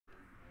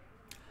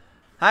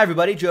Hi,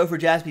 everybody. Joe for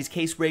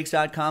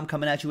JaspysCaseBreaks.com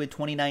coming at you with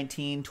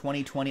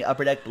 2019-2020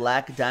 Upper Deck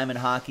Black Diamond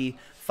Hockey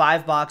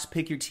 5-box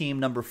Pick Your Team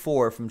number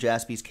 4 from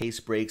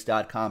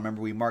JaspysCaseBreaks.com. Remember,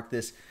 we marked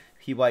this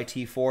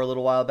PYT 4 a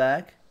little while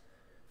back.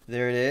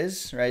 There it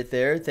is, right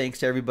there. Thanks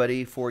to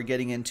everybody for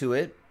getting into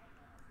it.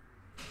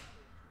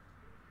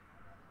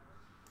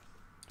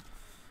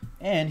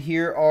 And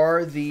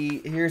here's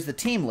the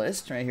team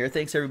list right here.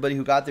 Thanks everybody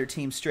who got their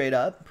team straight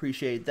up.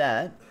 Appreciate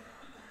that.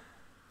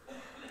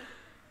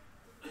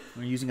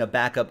 We're using a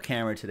backup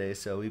camera today,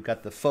 so we've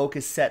got the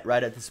focus set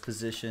right at this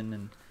position,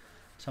 and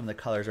some of the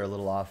colors are a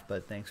little off,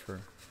 but thanks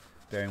for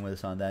bearing with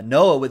us on that.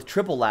 Noah with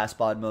triple last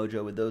spot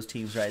mojo with those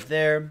teams right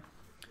there.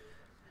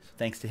 So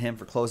thanks to him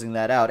for closing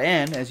that out.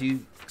 And as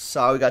you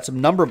saw, we got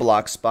some number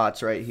block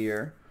spots right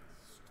here.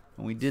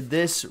 When we did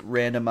this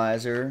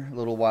randomizer a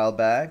little while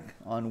back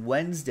on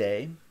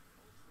Wednesday,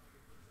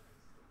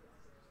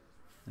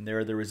 and there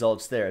are the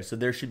results there. So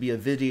there should be a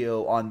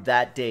video on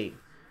that date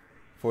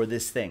for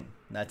this thing.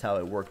 And that's how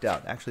it worked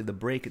out. Actually, the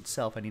break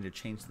itself, I need to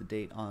change the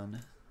date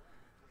on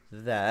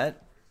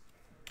that.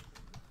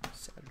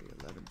 Saturday,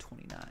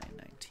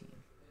 11/29/19.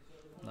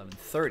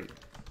 11/30/19.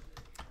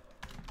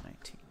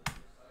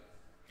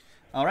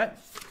 All right.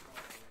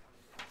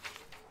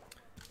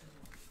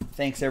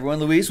 Thanks, everyone.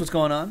 Luis, what's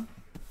going on?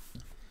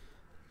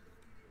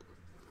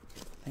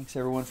 Thanks,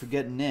 everyone, for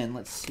getting in.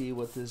 Let's see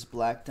what this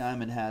Black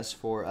Diamond has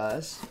for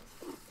us.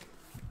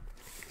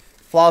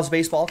 Flawless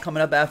Baseball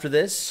coming up after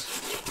this.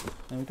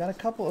 And we've got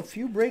a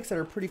few breaks that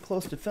are pretty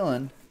close to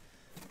filling.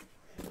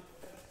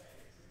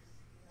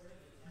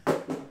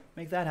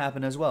 Make that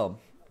happen as well.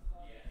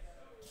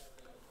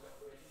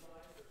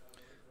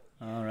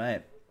 All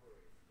right.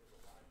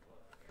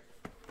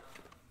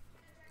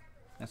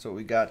 That's what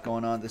we got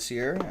going on this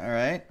year. All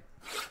right.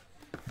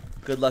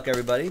 Good luck,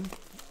 everybody.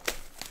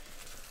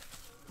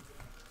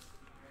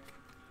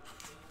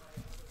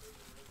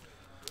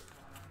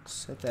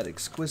 Set that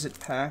exquisite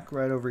pack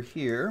right over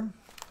here.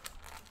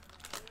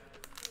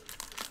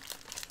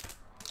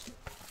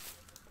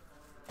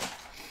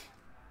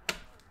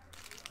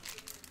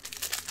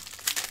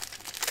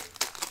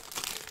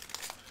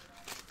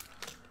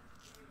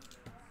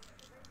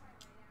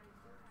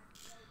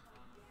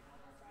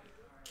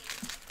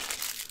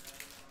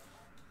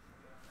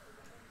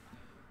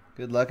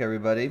 Good luck,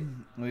 everybody.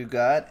 We've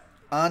got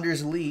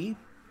Anders Lee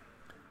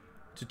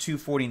to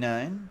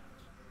 249.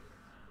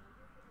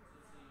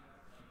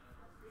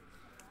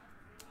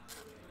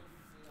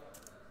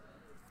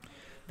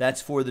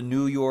 That's for the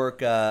New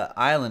York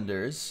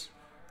Islanders.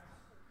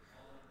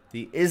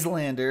 The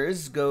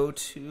Islanders go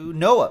to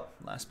Noah,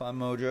 last spot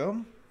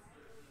mojo.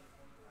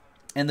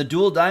 And the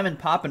dual diamond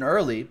popping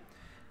early,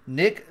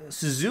 Nick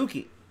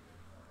Suzuki.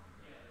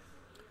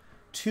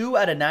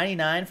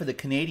 2/99 for the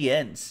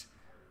Canadiens.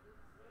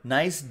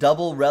 Nice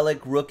double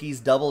relic rookies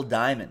double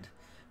diamond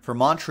for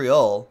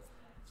Montreal.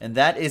 And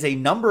that is a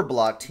number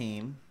block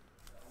team.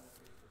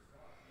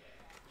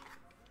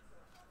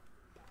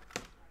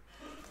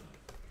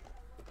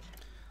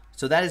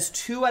 So that is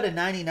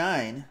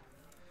 2/99.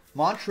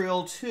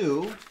 Montreal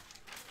 2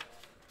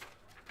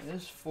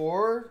 is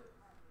for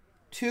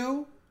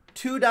two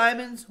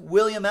diamonds,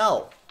 William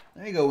L.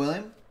 There you go,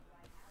 William.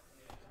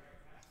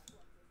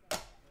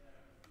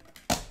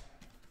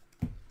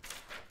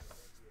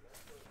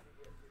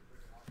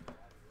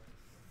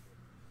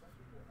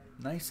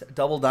 Nice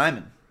double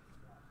diamond.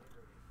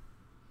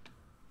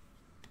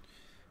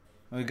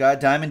 We got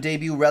diamond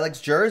debut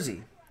relics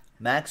jersey.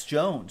 Max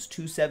Jones,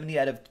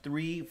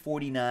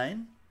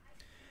 270/349.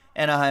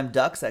 Anaheim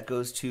Ducks, that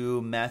goes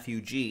to Matthew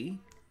G.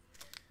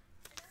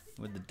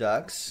 with the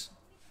Ducks.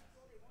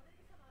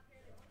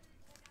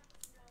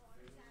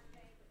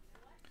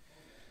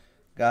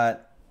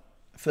 Got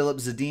Philip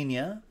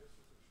Zadina,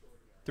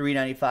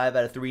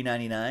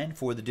 395/399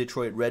 for the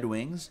Detroit Red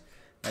Wings.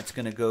 That's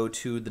going to go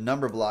to the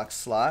number block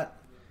slot,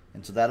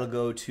 and so that'll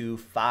go to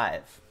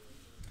 5.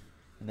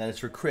 And that is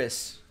for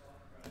Chris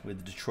with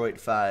the Detroit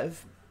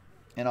 5.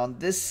 And on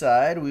this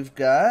side, we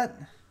got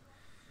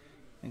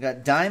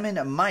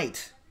Diamond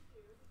Might.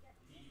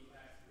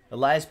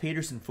 Elias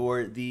Peterson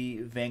for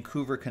the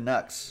Vancouver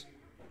Canucks.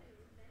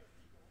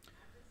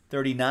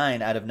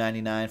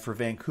 39/99 for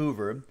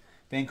Vancouver.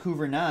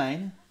 Vancouver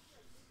 9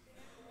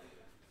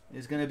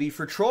 is going to be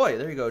for Troy.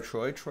 There you go,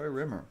 Troy. Troy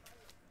Rimmer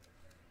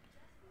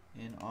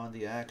in on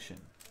the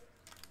action.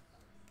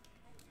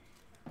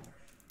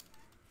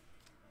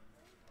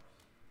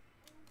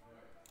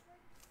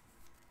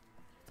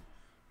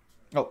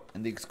 Oh,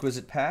 and the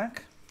exquisite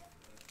pack.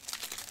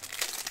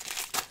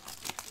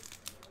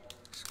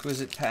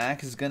 Exquisite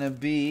pack is going to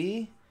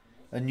be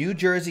a New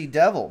Jersey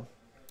Devil.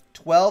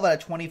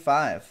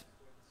 12/25.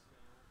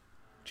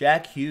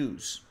 Jack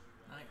Hughes.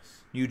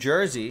 Nice. New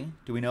Jersey.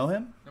 Do we know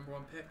him?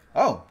 #1 pick.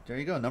 Oh, there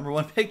you go.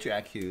 #1 pick,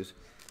 Jack Hughes.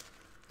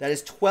 That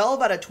is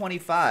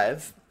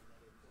 12/25.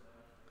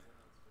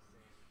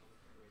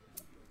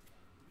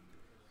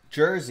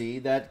 Jersey.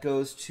 That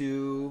goes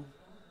to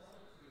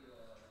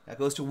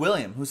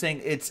William, who's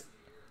saying it's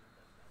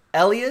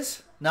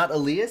Elias, not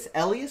Elias.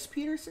 Elias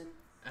Peterson?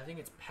 I think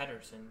it's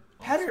Pedersen.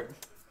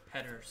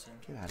 Pedersen.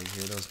 Get out of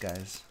here, those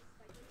guys.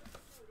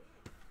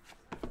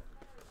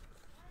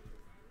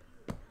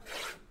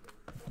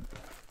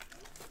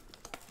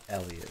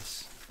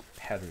 Elias.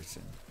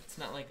 Pedersen.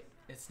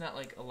 It's not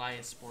like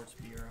Elias Sports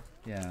Bureau.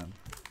 Yeah.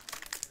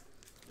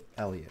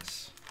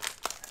 Elias.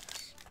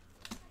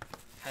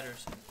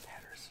 Pedersen.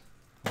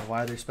 Well,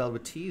 why are they spelled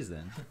with T's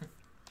then?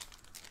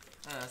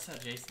 That's how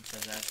Jason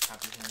says that.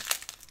 Copy him.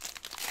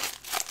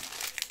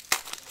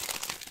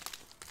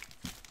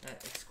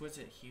 That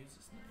exquisite hues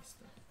is nice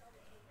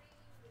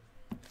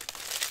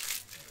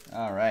though.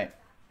 All right.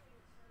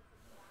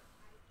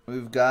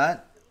 We've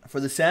got, for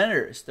the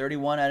Senators,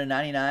 31 out of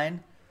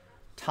 99,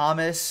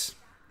 Thomas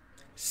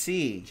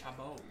C.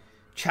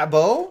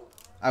 Chabot?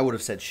 I would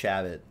have said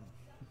Shabbat.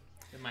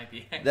 It might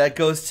be. That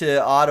goes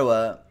to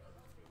Ottawa.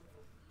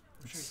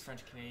 I'm sure he's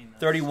French Canadian.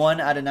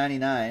 31 out of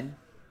 99.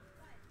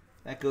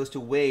 That goes to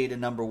Wade at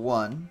number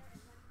 1.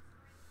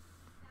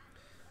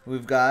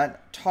 We've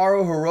got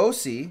Taro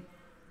Hirose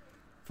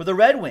for the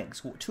Red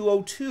Wings.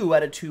 202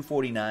 out of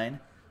 249.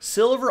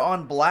 Silver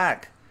on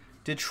black.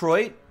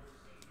 Detroit.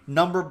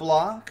 Number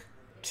block.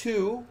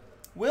 2.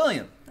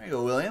 William. There you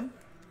go, William.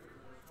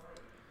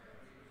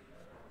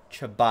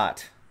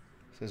 Chabot,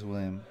 says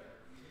William.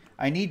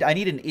 I need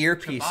an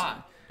earpiece. Okay.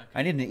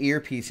 I need an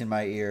earpiece in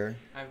my ear.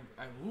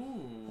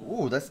 Ooh.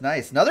 Ooh, that's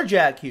nice. Another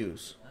Jack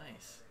Hughes.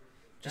 Nice.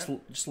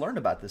 Just learned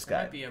about this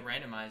guy. Might be a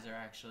randomizer,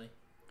 actually.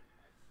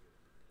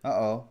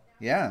 Uh-oh.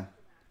 Yeah.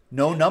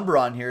 No number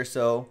on here,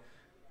 so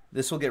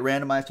this will get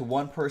randomized to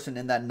one person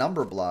in that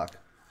number block.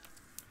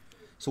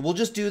 So we'll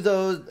just do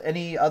those,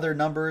 any other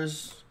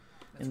numbers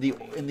in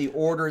the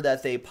order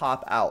that they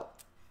pop out.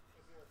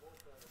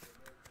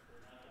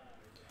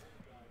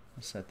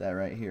 I'll set that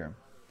right here.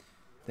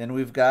 Then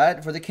we've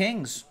got, for the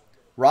Kings,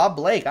 Rob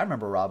Blake. I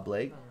remember Rob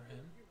Blake.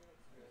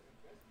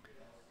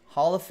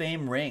 Hall of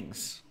Fame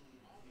rings.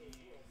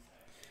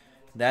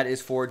 That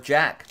is for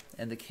Jack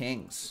and the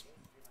Kings.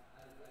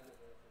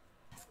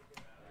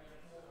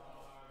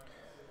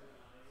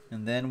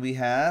 And then we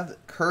have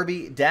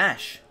Kirby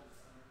Dash.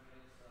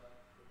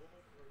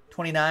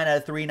 29 out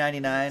of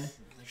 399.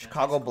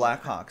 Chicago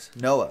Blackhawks.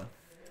 Noah.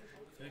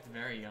 He looks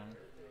very young.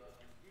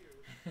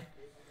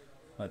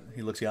 What,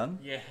 he looks young?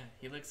 Yeah,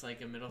 he looks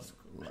like a middle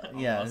school.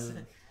 Yeah,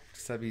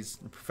 except he's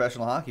a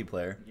professional hockey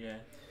player. Yeah.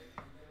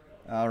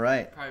 All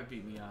right. Probably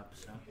beat me up,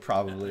 so.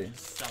 Probably.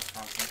 Stop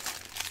talking.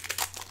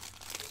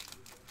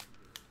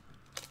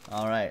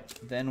 All right.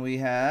 Then we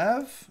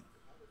have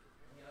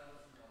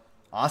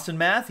Austin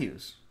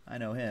Matthews. I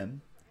know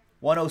him.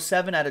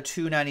 107 out of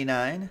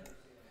 299.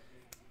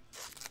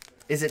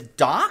 Is it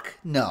Doc?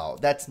 No,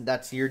 that's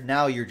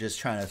you're just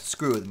trying to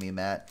screw with me,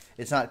 Matt.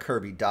 It's not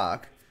Kirby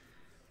Doc.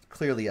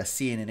 Clearly a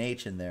C and an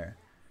H in there.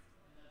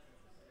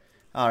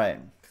 All right.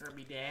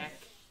 Kirby Dak.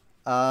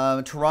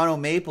 Toronto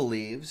Maple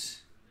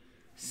Leafs.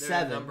 Their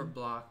 7. number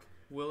block.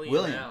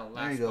 William L.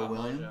 There you go,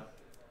 William. Mojo.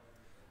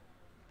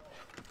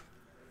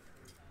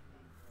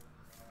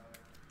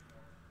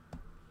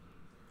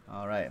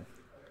 All right.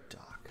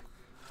 Doc.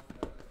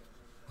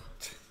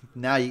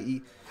 Now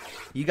you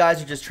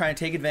guys are just trying to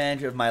take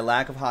advantage of my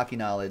lack of hockey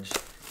knowledge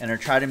and are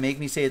trying to make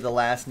me say the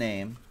last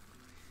name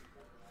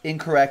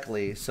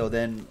incorrectly. So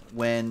then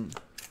when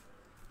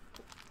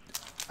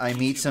I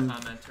meet some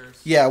commenters.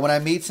 Yeah, when I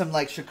meet some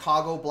like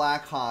Chicago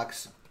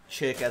Blackhawks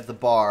chick at the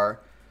bar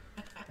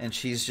and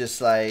she's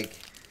just like,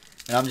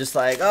 and I'm just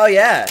like, "Oh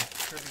yeah.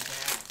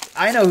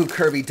 I know who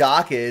Kirby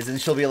Doc is." And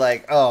she'll be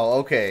like, "Oh,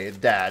 okay,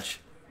 Dash."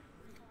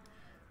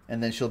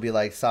 And then she'll be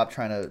like, stop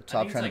trying to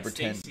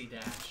pretend. Stacey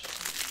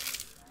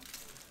Dash.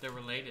 They're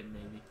related,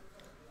 maybe.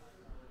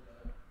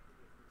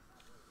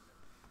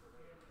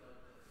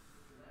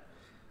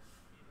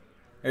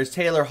 There's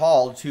Taylor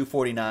Hall,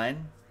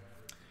 249.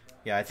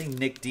 Yeah, I think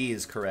Nick D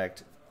is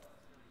correct.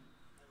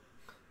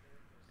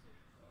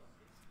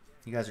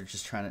 You guys are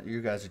just trying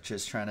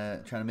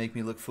to make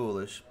me look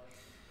foolish.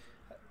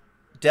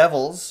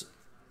 Devils,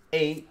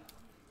 8.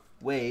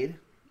 Wade.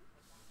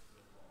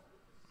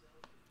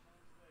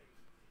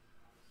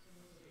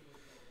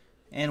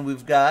 And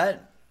we've got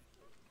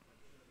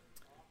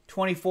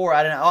 24.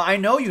 I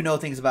know you know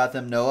things about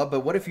them, Noah,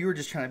 but what if you were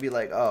just trying to be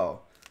like, oh,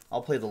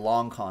 I'll play the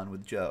long con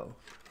with Joe.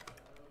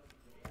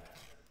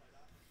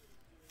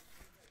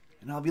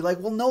 And I'll be like,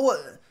 well,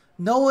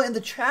 Noah in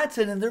the chat's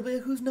in, and they'll be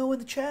like, who's Noah in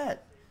the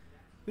chat?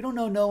 We don't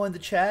know Noah in the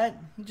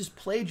chat. He just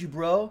played you,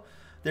 bro.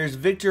 There's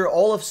Victor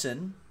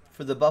Olofsson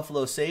for the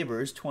Buffalo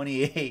Sabres,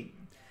 28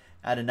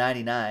 out of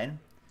 99.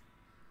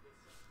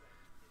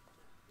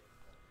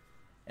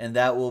 And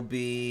that will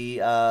be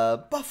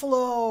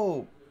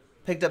Buffalo.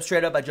 Picked up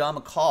straight up by John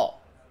McCall.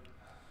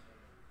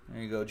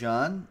 There you go,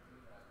 John.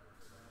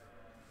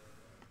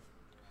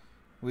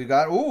 We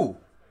got, ooh.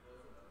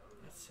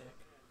 That's sick.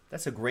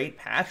 That's a great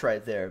patch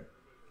right there.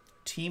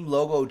 Team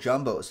logo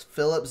jumbos.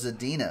 Philip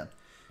Zadina.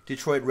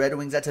 Detroit Red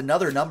Wings. That's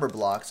another number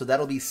block, so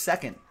that'll be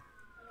second.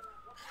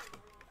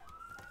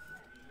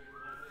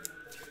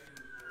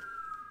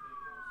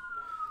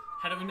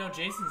 How do we know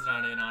Jason's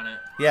not in on it?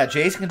 Yeah,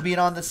 Jason can be in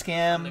on the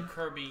scam. On the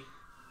Kirby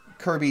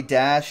Kirby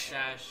Dash.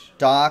 Dash.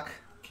 Doc.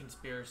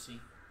 Conspiracy.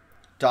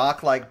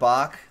 Doc like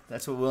Bach.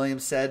 That's what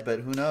Williams said,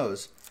 but who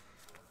knows?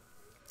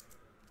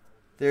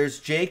 There's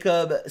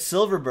Jacob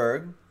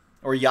Silverberg.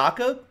 Or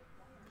Jakob.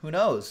 Who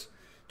knows?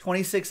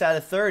 26 out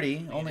of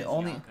 30.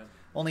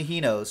 Only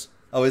he knows.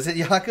 Oh, is it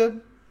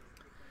Jakob?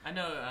 I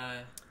know.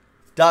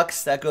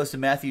 Ducks. That goes to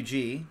Matthew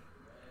G.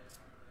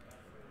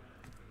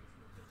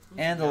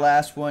 And the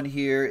last one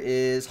here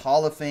is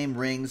Hall of Fame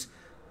rings,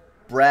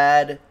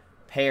 Brad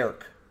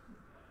Perk.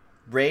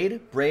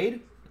 Braid?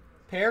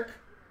 Perk?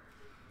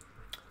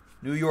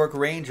 New York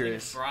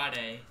Rangers.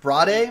 Brade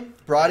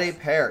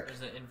Perk.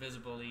 There's an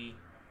invisibly.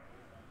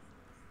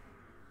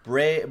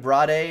 Brade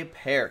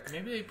Perk.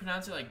 Maybe they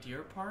pronounce it like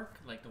Deer Park?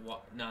 Like the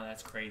No,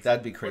 that's crazy.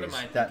 That'd be crazy. What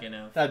am I thinking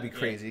of? That'd be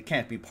crazy. It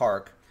can't be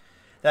Park.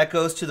 That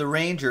goes to the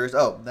Rangers.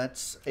 Oh,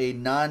 that's a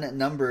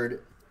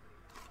non-numbered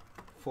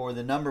for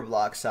the number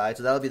block side.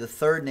 So that'll be the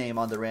third name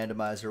on the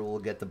randomizer. We'll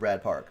get the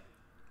Brad Park.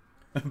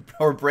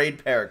 Or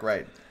Braid Perk,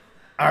 right.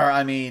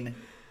 I mean...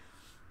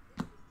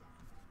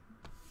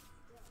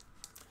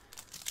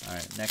 All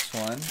right, next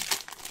one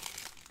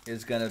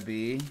is going to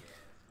be...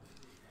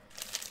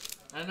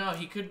 I don't know.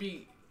 He could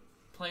be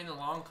playing the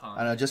long con.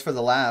 I know, just for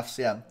the laughs,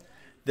 yeah.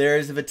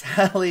 There's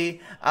Vitaly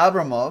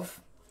Abramov,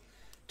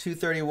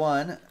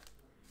 231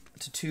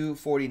 to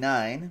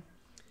 249.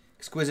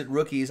 Exquisite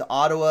rookies.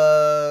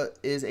 Ottawa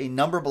is a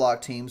number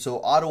block team,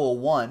 so Ottawa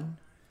 1.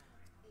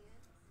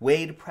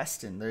 Wade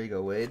Preston. There you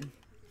go, Wade.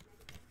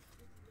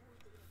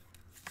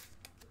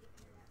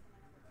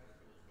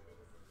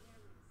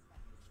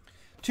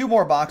 Two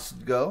more boxes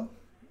to go.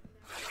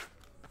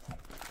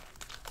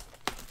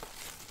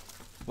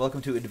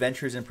 Welcome to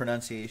Adventures in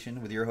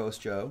Pronunciation with your host,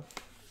 Joe.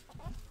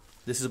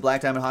 This is Black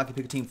Diamond Hockey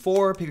Picker Team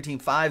 4. Picker Team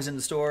 5 is in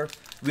the store.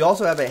 We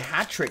also have a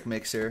hat trick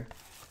mixer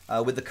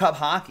with the Cup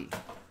Hockey,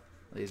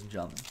 ladies and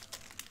gentlemen.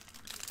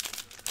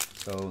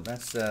 So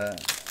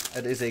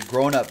that is a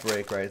grown-up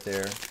break right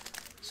there.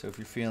 So if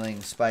you're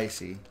feeling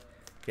spicy,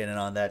 get in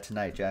on that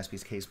tonight,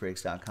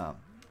 jaspyscasebreaks.com.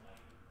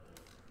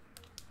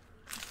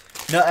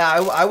 No,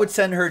 I would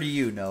send her to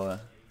you,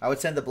 Noah. I would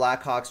send the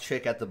Blackhawks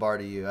chick at the bar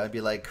to you. I'd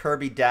be like,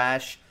 Kirby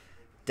Dash,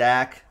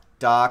 Dak,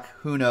 Doc,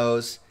 who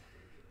knows?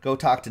 Go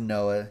talk to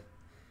Noah.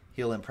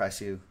 He'll impress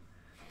you.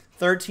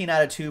 13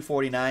 out of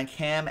 249.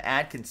 Cam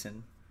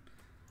Atkinson.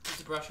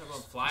 Just brush up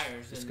on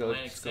Flyers Just in go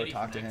Atlantic City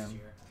talk to next him.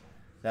 year.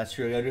 That's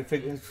true.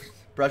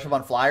 Brush up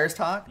on Flyers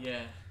talk?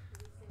 Yeah.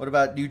 What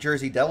about New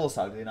Jersey Devils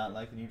talk? Do they not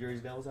like the New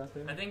Jersey Devils out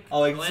there? I think it's a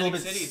little Atlantic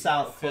bit City's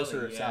south, Philly,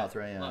 closer south,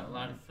 right? Yeah. A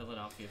lot of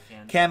Philadelphia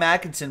fans. Cam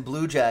Atkinson,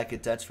 Blue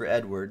Jackets. That's for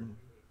Edward.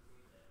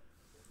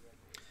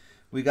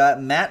 We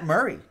got Matt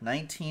Murray,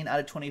 19 out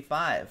of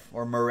 25.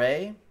 Or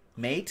Murray,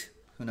 mate.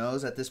 Who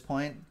knows at this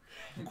point?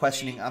 I'm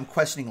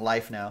questioning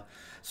life now.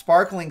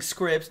 Sparkling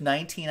Scripts,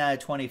 19 out of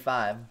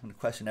 25. I'm going to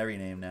question every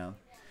name now.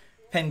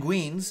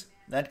 Penguins.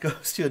 That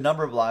goes to a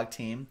number block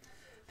team.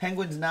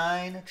 Penguins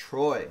 9,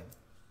 Troy.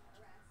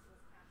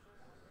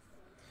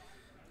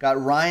 Got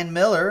Ryan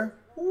Miller.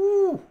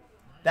 Ooh,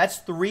 that's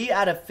 3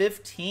 out of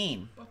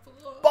 15.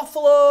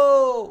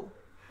 Buffalo.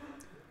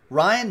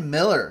 Ryan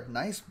Miller.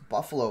 Nice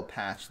Buffalo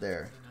patch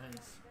there.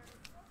 Nice.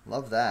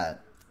 Love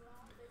that.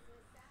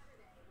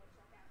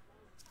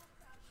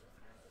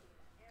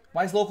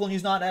 Why is local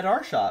news not at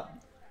our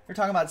shop? They're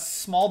talking about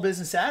Small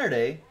Business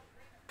Saturday.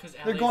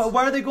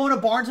 Why are they going to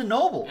Barnes and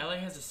Noble? LA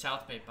has a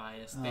South Bay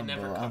bias. They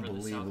never cover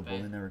the South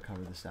Bay. They never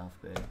cover the South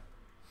Bay.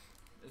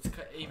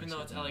 Even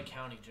though it's LA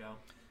County, Joe.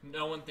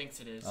 No one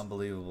thinks it is.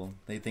 Unbelievable.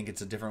 They think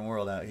it's a different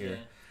world out here.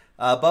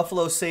 Yeah.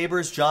 Buffalo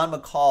Sabres, John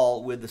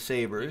McCall with the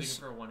Sabres.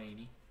 For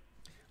 180.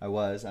 I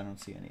don't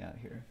see any out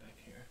here. Back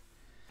here.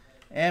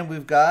 And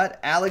we've got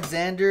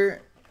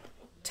Alexander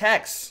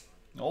Tex.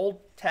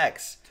 Old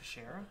Tex.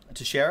 Teixeira?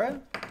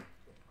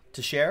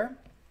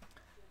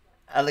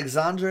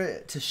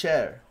 Alexandre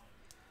Teixeira.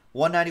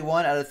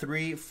 191 out of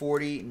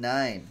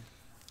 349.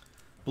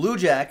 Blue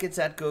Jackets,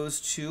 that goes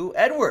to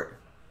Edward.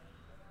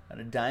 Got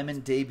a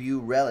diamond debut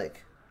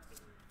relic.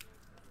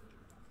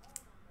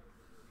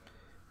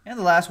 And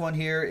the last one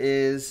here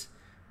is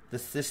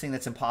this thing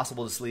that's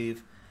impossible to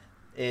sleeve.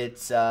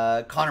 It's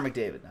Connor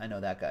McDavid. I know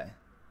that guy.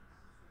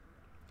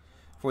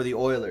 For the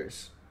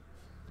Oilers.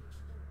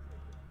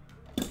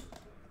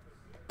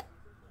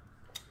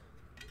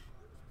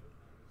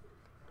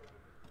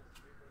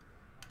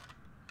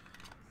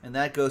 And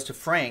that goes to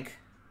Frank.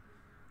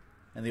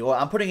 And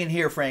I'm putting in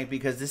here, Frank,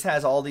 because this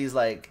has all these,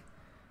 like,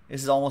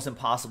 this is almost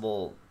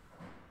impossible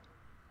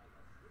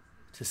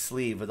to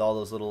sleeve with all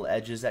those little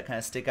edges that kind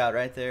of stick out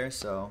right there.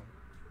 So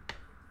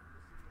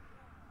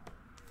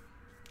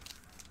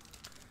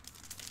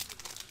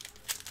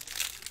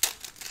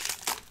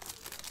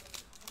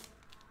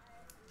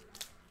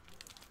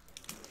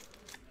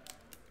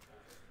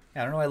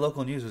yeah, I don't know why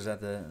local news was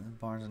at the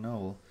Barnes and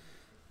Noble.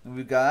 And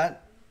we've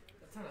got.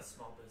 That's not a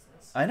small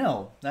business. I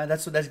know.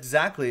 That's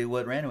exactly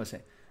what Random was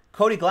saying.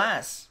 Cody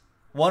Glass,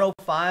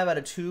 105 out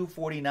of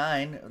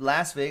 249.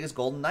 Las Vegas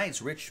Golden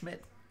Knights. Rich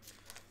Schmidt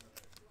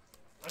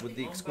with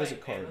the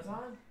exquisite card.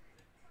 Amazon?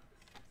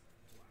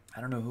 I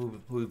don't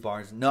know who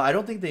Barnes. No, I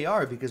don't think they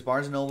are because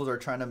Barnes and Nobles are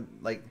trying to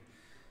like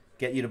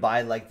get you to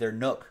buy like their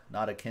Nook,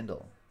 not a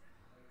Kindle.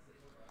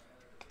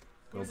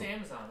 Who's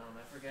Amazon on?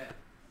 I forget.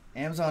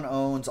 Amazon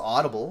owns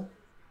Audible.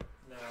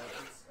 No,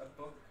 it's a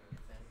book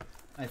thing.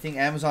 I think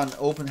Amazon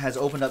has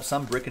opened up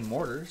some brick and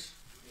mortars.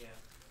 Yeah.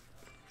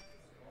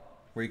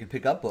 Where you can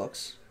pick up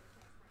books.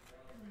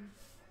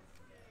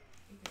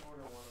 You can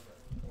order one of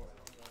them.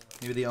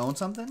 Maybe they own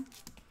something?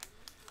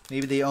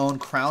 Maybe they own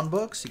Crown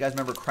Books. You guys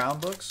remember Crown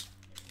Books?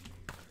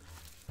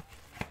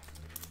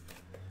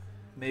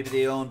 Maybe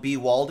they own B.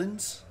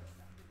 Walden's.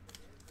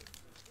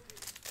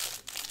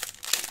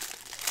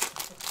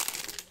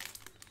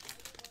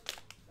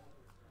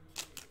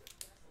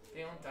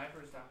 They own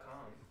diapers.com.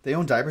 They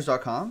own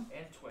diapers.com?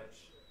 And Twitch.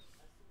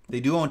 They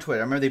do own Twitch.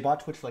 I remember they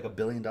bought Twitch for like $1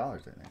 billion, I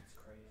think. That's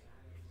crazy.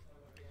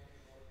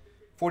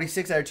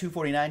 46 out of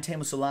 249, Teemu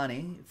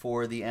Solani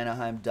for the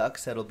Anaheim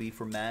Ducks. That'll be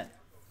for Matt.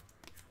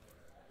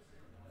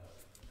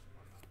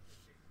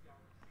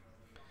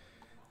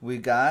 We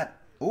got,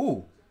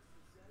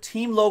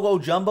 team logo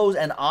jumbos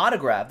and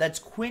autograph. That's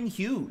Quinn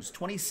Hughes,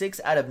 26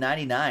 out of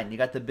 99. You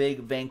got the big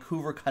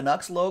Vancouver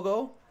Canucks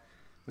logo,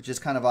 which is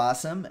kind of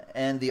awesome,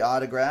 and the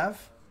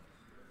autograph.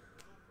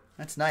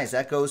 That's nice.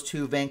 That goes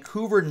to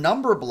Vancouver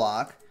number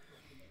block,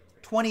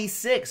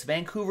 26,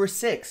 Vancouver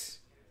 6.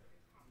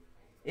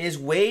 Is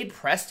Wade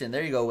Preston.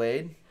 There you go,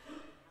 Wade.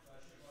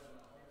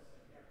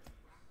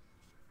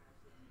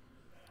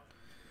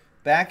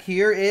 Back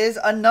here is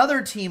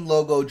another team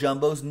logo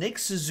jumbos, Nick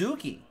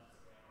Suzuki.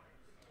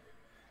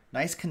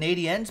 Nice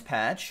Canadiens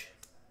patch.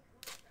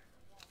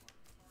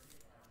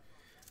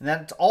 And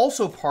that's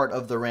also part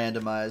of the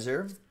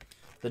randomizer.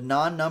 The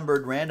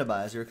non-numbered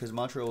randomizer, because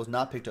Montreal was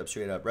not picked up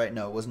straight up, right?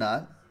 No, it was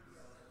not.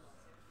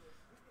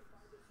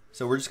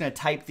 So we're just going to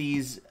type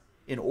these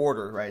in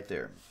order right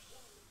there.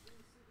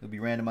 It'll be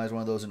randomized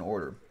one of those in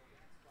order.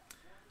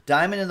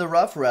 Diamond in the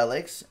Rough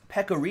relics,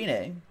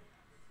 Pecorine.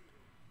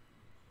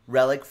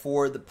 Relic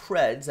for the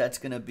Preds. That's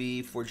going to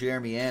be for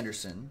Jeremy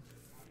Anderson.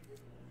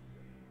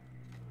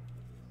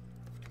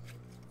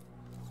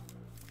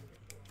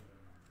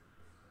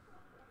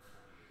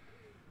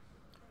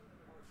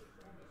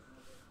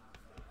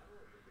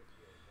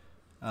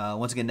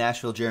 Once again,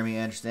 Nashville, Jeremy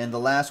Anderson. And the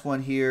last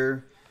one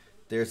here,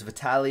 there's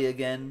Vitaly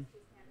again.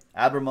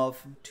 Abramov,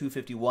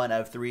 251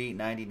 out of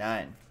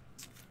 399.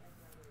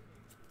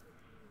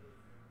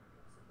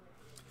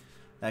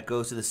 That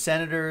goes to the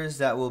Senators.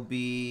 That will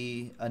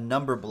be a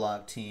number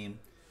block team.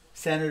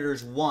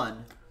 Senators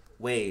 1,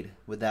 Wade,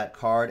 with that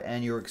card.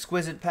 And your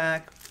exquisite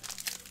pack.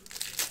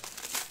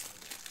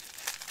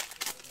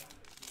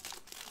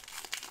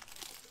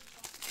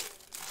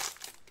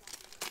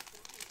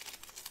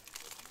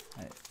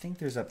 I think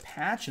there's a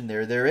patch in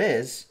there. There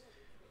is.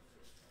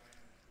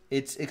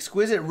 It's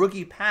exquisite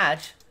rookie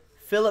patch,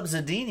 Philip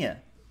Zadina.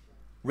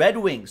 Red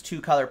Wings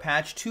 2-color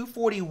patch,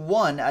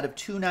 241 out of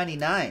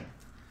 299.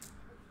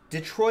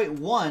 Detroit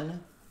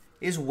 1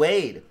 is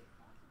Wade.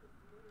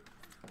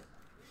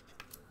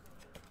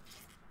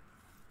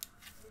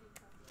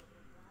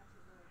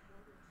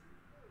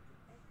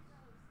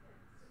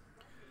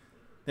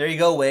 There you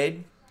go,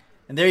 Wade.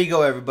 And there you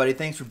go, everybody.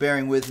 Thanks for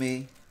bearing with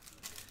me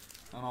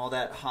on all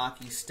that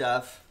hockey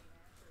stuff.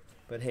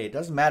 But hey, it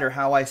doesn't matter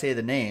how I say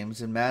the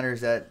names. It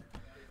matters that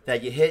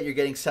you hit, you're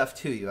getting stuff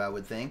to you, I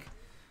would think.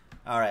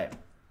 All right.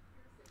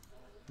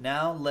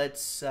 Now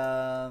let's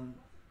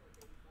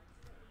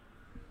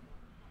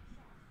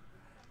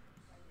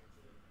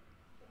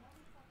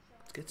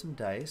get some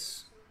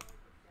dice.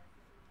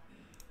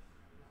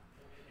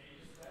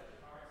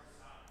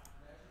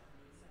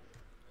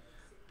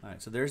 All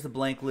right, so there's the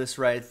blank list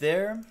right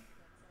there.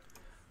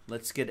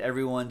 Let's get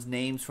everyone's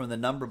names from the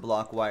number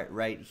block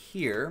right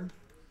here.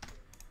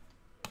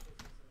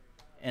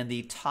 And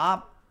the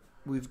top,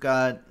 we've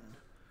got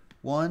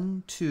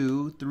 1,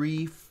 2,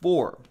 3,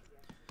 4.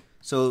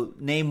 So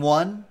name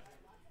 1,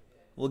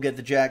 we'll get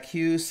the Jack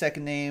Hughes.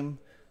 Second name,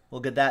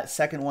 we'll get that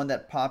second one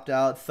that popped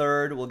out.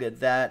 Third, we'll get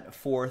that.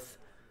 Fourth,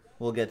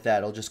 we'll get that.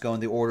 It'll just go in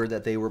the order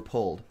that they were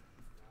pulled.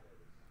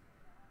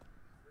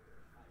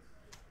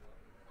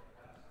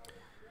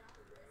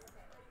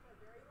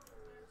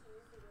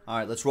 All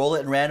right, let's roll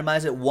it and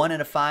randomize it. 1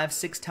 and a 5,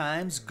 6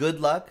 times. Good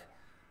luck.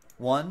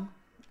 1,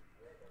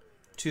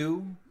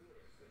 2,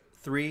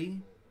 3,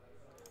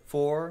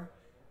 4,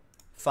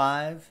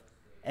 5,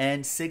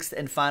 and 6th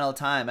and final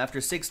time.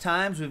 After 6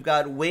 times, we've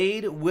got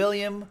Wade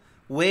William.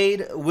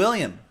 Wade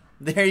William.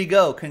 There you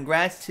go.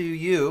 Congrats to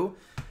you.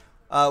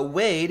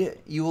 Wade,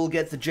 you will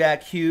get the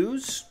Jack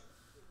Hughes.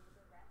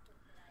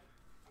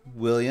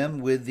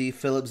 William with the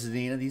Philip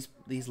Zadina.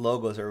 These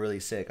logos are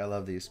really sick. I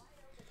love these.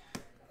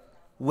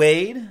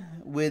 Wade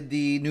with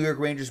the New York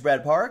Rangers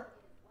Brad Park.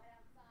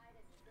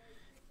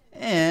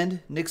 And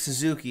Nick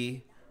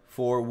Suzuki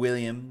for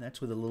William.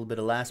 That's with a little bit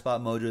of last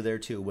spot mojo there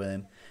too,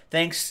 William.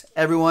 Thanks,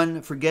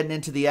 everyone, for getting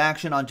into the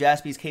action on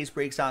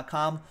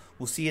jaspyscasebreaks.com.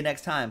 We'll see you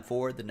next time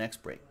for the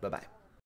next break. Bye-bye.